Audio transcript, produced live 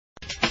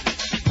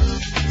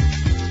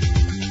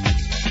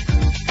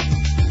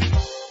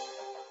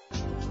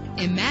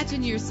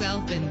Imagine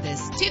yourself in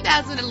this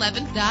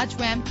 2011 Dodge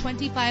Ram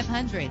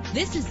 2500.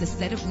 This is the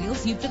set of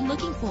wheels you've been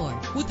looking for,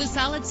 with a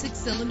solid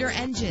 6-cylinder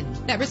engine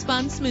that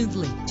responds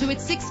smoothly to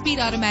its 6-speed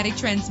automatic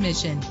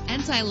transmission.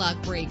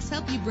 Anti-lock brakes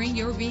help you bring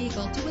your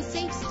vehicle to a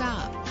safe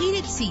stop.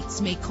 Heated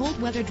seats make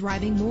cold weather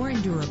driving more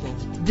endurable.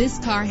 This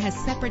car has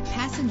separate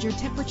passenger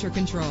temperature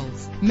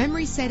controls.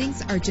 Memory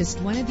settings are just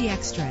one of the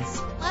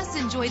extras.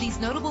 Plus, enjoy these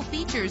notable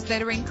features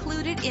that are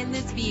included in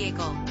this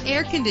vehicle: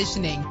 air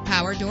conditioning,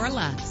 power door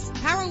locks,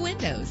 power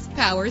windows,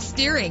 power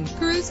steering,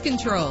 cruise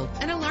control,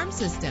 an alarm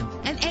system,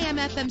 an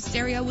AM/FM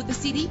stereo with a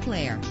CD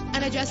player,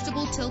 an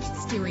adjustable tilt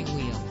steering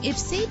wheel. If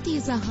safety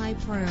is a high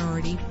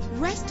priority,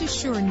 rest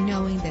assured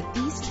knowing that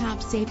these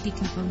top safety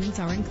components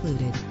are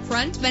included: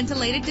 front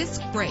ventilated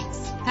disc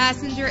brakes,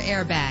 passenger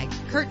airbag,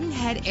 curtain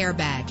head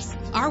airbags.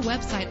 Our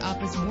website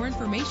offers more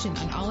information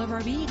on all of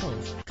our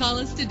vehicles. Call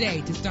us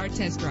today to start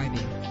test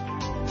driving.